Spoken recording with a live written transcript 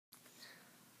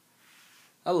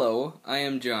Hello, I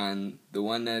am John, the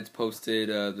one that's posted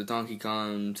the Donkey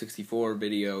Kong 64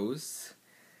 videos.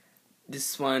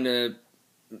 Just wanted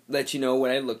to let you know what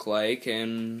I look like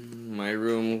and my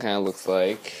room kind of looks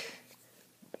like.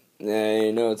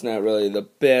 I know it's not really the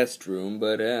best room,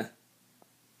 but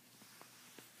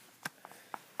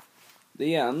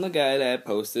yeah, I'm the guy that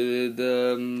posted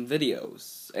the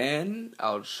videos. And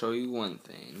I'll show you one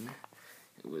thing.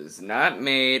 It was not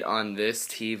made on this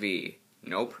TV.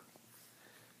 Nope.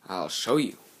 I'll show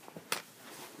you.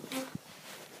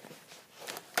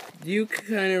 Do you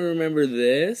kind of remember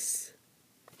this?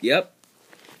 Yep.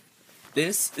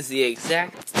 This is the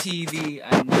exact TV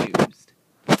I used.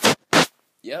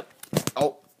 Yep.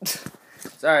 Oh.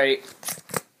 Sorry.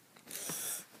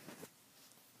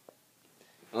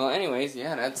 Well, anyways,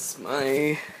 yeah, that's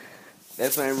my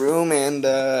room and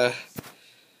my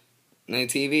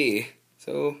TV.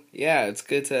 So, yeah, it's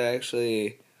good to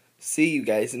actually see you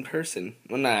guys in person.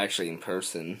 Well, not actually in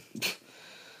person.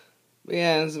 But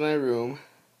yeah, this is my room.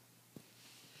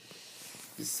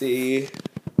 You see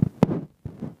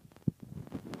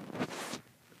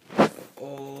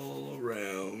all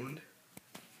around.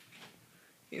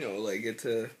 You know, like, get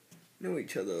to know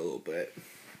each other a little bit.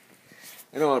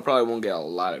 I know I probably won't get a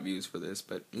lot of views for this,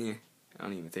 but I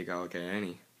don't even think I'll get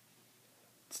any.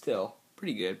 Still,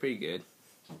 pretty good.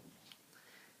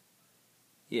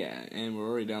 Yeah, and we're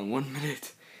already down 1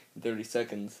 minute and 30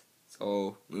 seconds.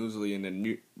 So, usually in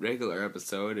a regular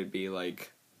episode, it'd be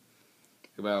like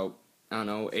about,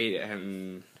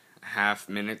 8.5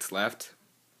 minutes left.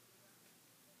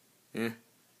 Yeah.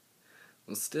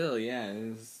 Well, still, yeah,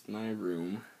 this is my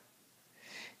room.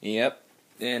 Yep.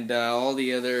 And all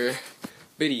the other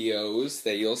videos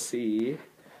that you'll see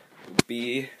will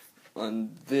be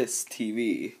on this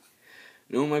TV.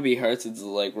 I know it might be hard since it's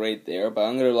like right there, but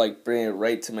I'm gonna like bring it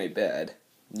right to my bed.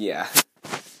 Yeah.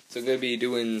 So I'm gonna be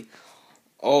doing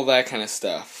all that kind of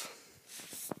stuff.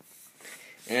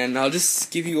 And I'll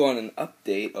just give you on an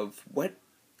update of what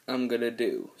I'm gonna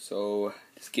do. So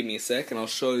just give me a sec and I'll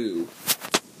show you.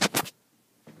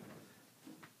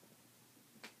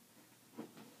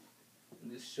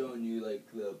 I'm just showing you like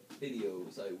the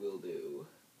videos I will do.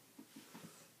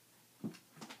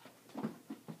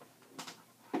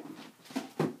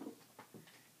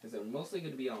 Because they're mostly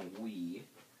going to be on Wii,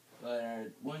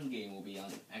 but one game will be on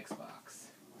Xbox.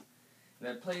 And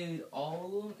I played all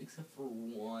of them except for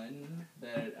one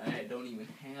that I don't even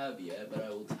have yet, but I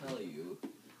will tell you.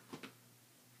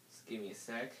 Just give me a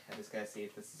sec. I just gotta see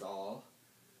if this is all.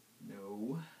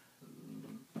 No.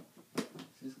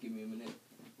 Just give me a minute.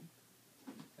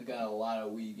 I got a lot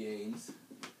of Wii games.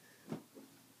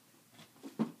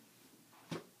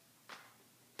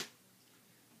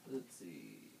 Let's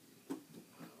see. We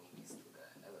still got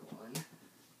another one.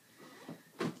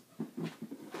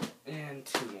 And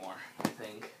two more, I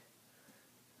think.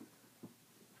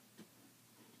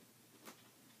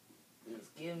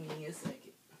 Just give me a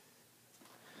second.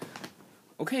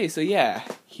 Okay, so yeah,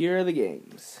 here are the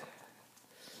games.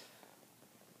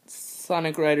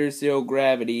 Sonic Riders Zero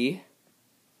Gravity.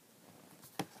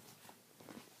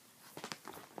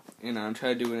 I'm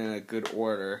trying to do it in a good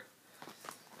order.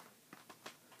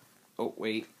 Oh,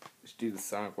 wait. Let's do the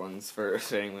Sonic ones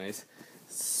first, anyways.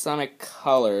 Sonic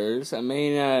Colors. I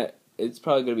may not... It's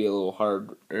probably going to be a little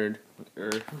harder.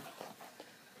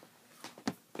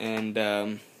 And,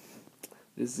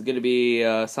 this is going to be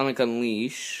Sonic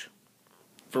Unleash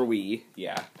for Wii,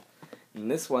 yeah.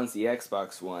 And this one's the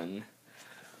Xbox one.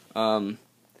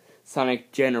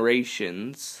 Sonic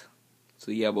Generations. So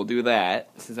yeah, we'll do that,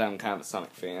 since I'm kind of a Sonic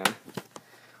fan.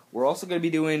 We're also going to be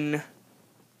doing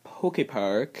Poke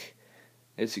Park,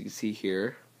 as you can see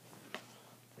here.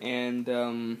 And,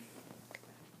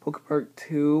 Poke Park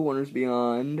 2, Wonders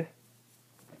Beyond.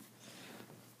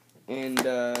 And,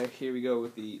 here we go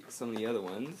with some of the other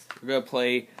ones. We're going to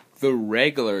play the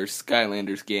regular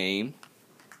Skylanders game.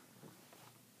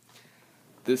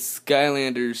 The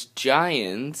Skylanders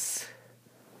Giants.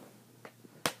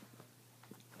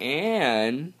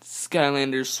 And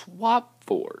Skylanders Swap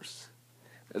Force.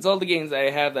 That's all the games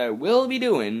I have that I will be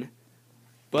doing.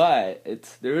 But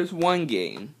there is one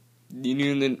game.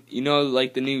 You know,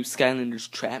 like the new Skylanders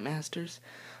Trap Masters?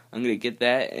 I'm gonna get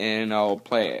that and I'll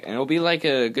play it. And it'll be like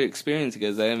a good experience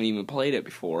because I haven't even played it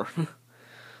before.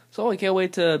 So I can't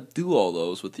wait to do all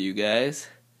those with you guys.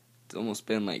 It's almost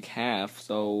been like half,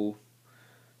 so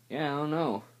yeah, I don't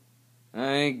know.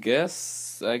 I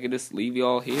guess I could just leave you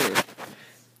all here.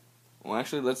 Well,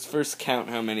 actually, let's first count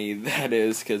how many that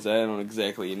is, because I don't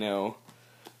exactly know.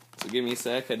 So give me a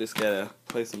sec, I just gotta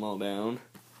place them all down.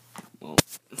 Well,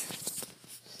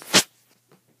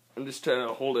 I'm just trying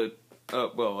to hold it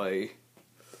up while I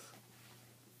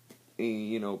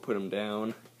put them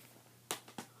down.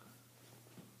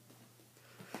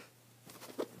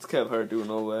 It's kind of hard doing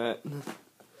all that.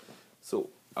 So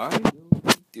I will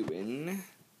be doing.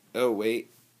 Oh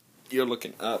wait, you're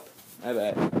looking up. I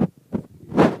bet.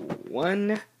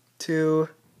 1, 2,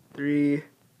 3,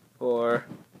 4,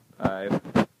 5,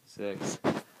 6,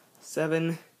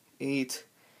 7, 8,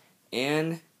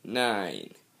 and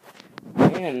 9.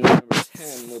 And number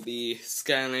 10 will be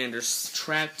Skylander's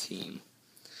Trap Team.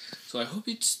 So I hope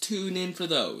you tune in for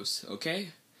those, okay?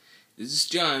 This is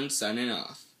John signing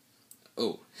off.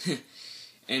 Oh,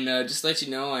 and just to let you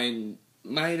know, I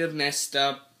might have messed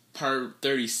up part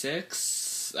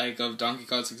 36, of Donkey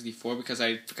Kong 64, because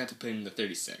I forgot to put in the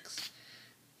 36.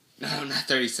 No, not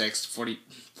 36,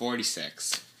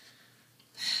 46.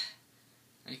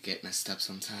 I get messed up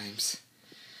sometimes.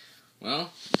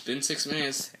 Well, it's been 6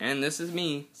 minutes, and this is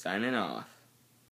me, signing off.